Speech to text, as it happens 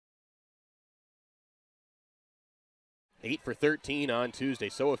8 for 13 on Tuesday.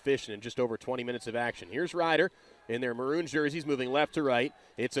 So efficient in just over 20 minutes of action. Here's Ryder in their maroon jerseys moving left to right.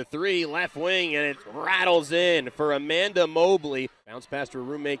 It's a three, left wing, and it rattles in for Amanda Mobley. Bounce pass to her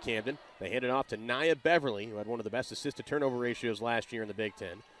roommate Camden. They hand it off to Nia Beverly, who had one of the best assist-to-turnover ratios last year in the Big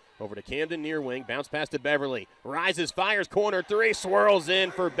Ten. Over to Camden near wing. Bounce pass to Beverly. Rises, fires, corner three, swirls in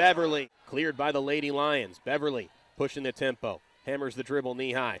for Beverly. Cleared by the Lady Lions. Beverly pushing the tempo. Hammers the dribble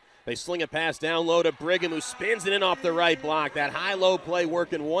knee high. They sling a pass down low to Brigham, who spins it in off the right block. That high-low play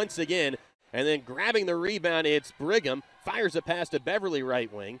working once again. And then grabbing the rebound, it's Brigham. Fires a pass to Beverly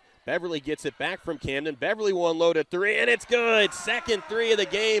right wing. Beverly gets it back from Camden. Beverly will unload a three, and it's good. Second three of the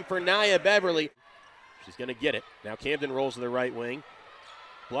game for Nia Beverly. She's going to get it. Now Camden rolls to the right wing.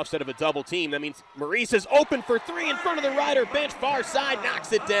 Bluffs out of a double team. That means Maurice is open for three in front of the Ryder bench. Far side,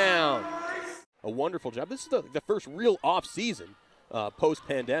 knocks it down. A wonderful job. This is the first real off-season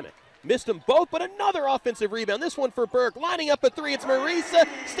post-pandemic. Missed them both, but another offensive rebound. This one for Burke. Lining up a three. It's Marisa.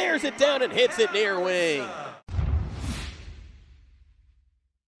 Stares it down and hits it near wing.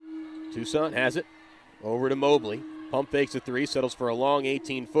 Toussaint has it. Over to Mobley. Pump fakes a three. Settles for a long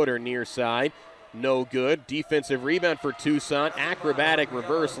 18-footer near side. No good. Defensive rebound for Toussaint. Acrobatic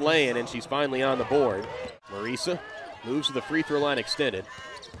reverse lay-in, and she's finally on the board. Marisa moves to the free throw line extended.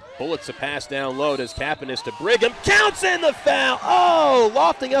 Bullets a pass down low. Does Kapanis to Brigham. Counts in the foul. Oh,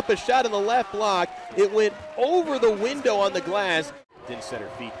 lofting up a shot in the left block. It went over the window on the glass. Didn't set her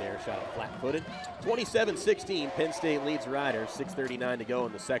feet there. Shot it flat-footed. 27-16. Penn State leads Ryder. 6:39 to go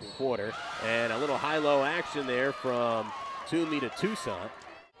in the second quarter. And a little high-low action there from Toomey to Toussaint.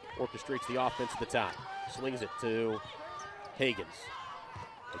 Orchestrates the offense at the top. Swings it to Higgins.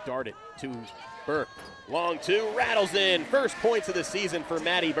 They dart it to Burke. Long two, rattles in. First points of the season for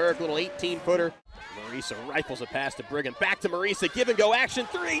Maddie Burke. Little 18-footer. Marisa rifles a pass to Brigham. Back to Marisa. Give and go action.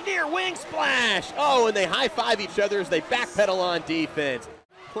 Three, near wing splash. Oh, and they high-five each other as they backpedal on defense.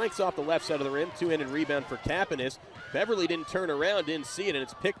 Planks off the left side of the rim. Two-handed rebound for Kapanis. Beverly didn't turn around, didn't see it, and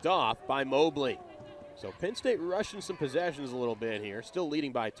it's picked off by Mobley. So Penn State rushing some possessions a little bit here. Still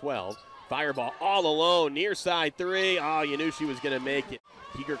leading by 12. Fireball all alone. Near side three. Oh, you knew she was going to make it.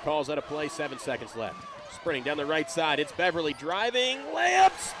 Keeger calls out a play. 7 seconds left. Sprinting down the right side. It's Beverly driving.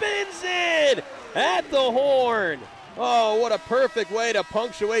 Layup spins in at the horn. Oh, what a perfect way to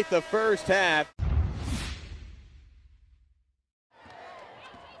punctuate the first half.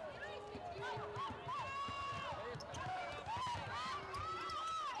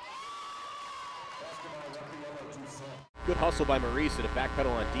 Good hustle by Marisa to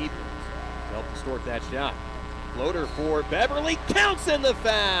backpedal on defense to help distort that shot. Floater for Beverly, counts in the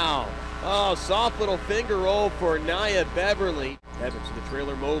foul. Oh, soft little finger roll for Nia Beverly. Evans to the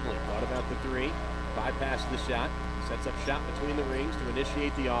trailer Mobley. Thought about the three. Bypasses the shot. Sets up shot between the rings to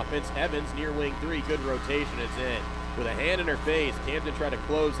initiate the offense. Evans near wing three. Good rotation. It's in. With a hand in her face, Camden tried to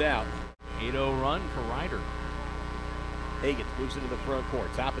close out. 8-0 run for Ryder. Higgins moves into the front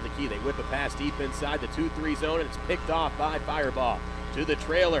court. Top of the key. They whip a pass deep inside the 2-3 zone, and it's picked off by Fireball. To the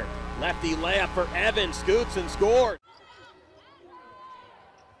trailer. Lefty layup for Evans. Scoots and scores.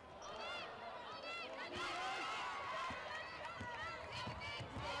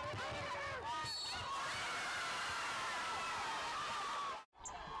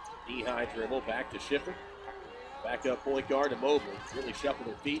 Knee-high dribble back to Schiffer. Back up point guard to Mobley. Really shuffled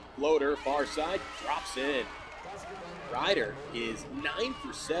her feet. Floater, far side, drops in. Ryder is 9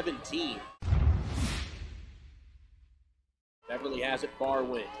 for 17. Beverly has it far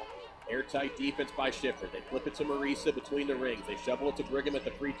wing. Airtight defense by Schiffer. They flip it to Marisa between the rings. They shovel it to Brigham at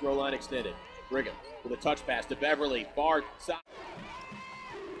the free throw line extended. Brigham with a touch pass to Beverly. Far side.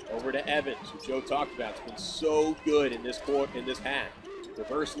 Over to Evans, who Joe talked about. It's been so good in this court, in this half.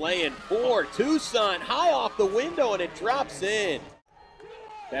 Reverse lay-in for Toussaint. High off the window, and it drops in.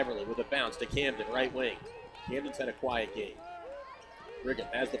 Beverly with a bounce to Camden, right wing. Camden's had a quiet game. Brigham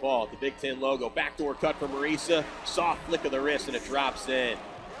has the ball at the Big Ten logo. Backdoor cut for Marisa. Soft flick of the wrist, and it drops in.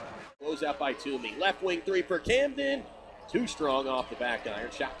 Close out by Toomey. Left wing three for Camden. Too strong off the back iron.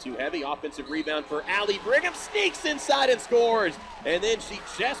 Shot too heavy. Offensive rebound for Allie. Brigham sneaks inside and scores. And then she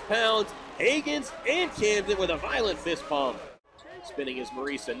chest pounds Higgins and Camden with a violent fist pump. Spinning is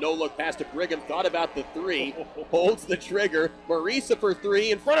Marisa. No look pass to Brigham. Thought about the three. Holds the trigger. Marisa for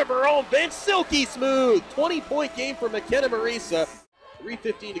three in front of her own bench. Silky smooth. 20-point game for McKenna Marisa.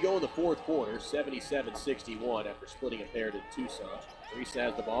 3:15 to go in the fourth quarter. 77-61 after splitting a pair to Toussaint. Marisa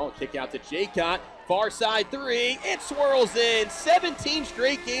has the ball. Kick out to Jaycott. Far side three. It swirls in. 17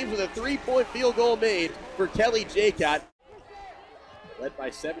 straight games with a 3-point field goal made for Kelly Jaycott. Led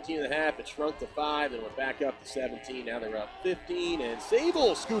by 17 and a half. It shrunk to 5 and went back up to 17. Now they're up 15. And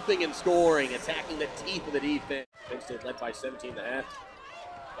Sable scooping and scoring, attacking the teeth of the defense. Penn State led by 17 and a half.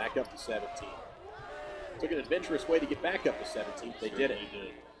 Back up to 17. Took an adventurous way to get back up to 17. They did it.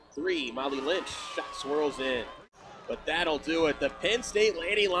 3, Molly Lynch. Shot swirls in. But that'll do it. The Penn State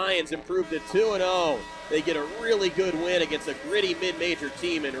Nittany Lions improved to 2-0. They get a really good win against a gritty mid-major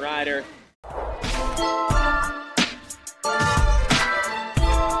team in Ryder.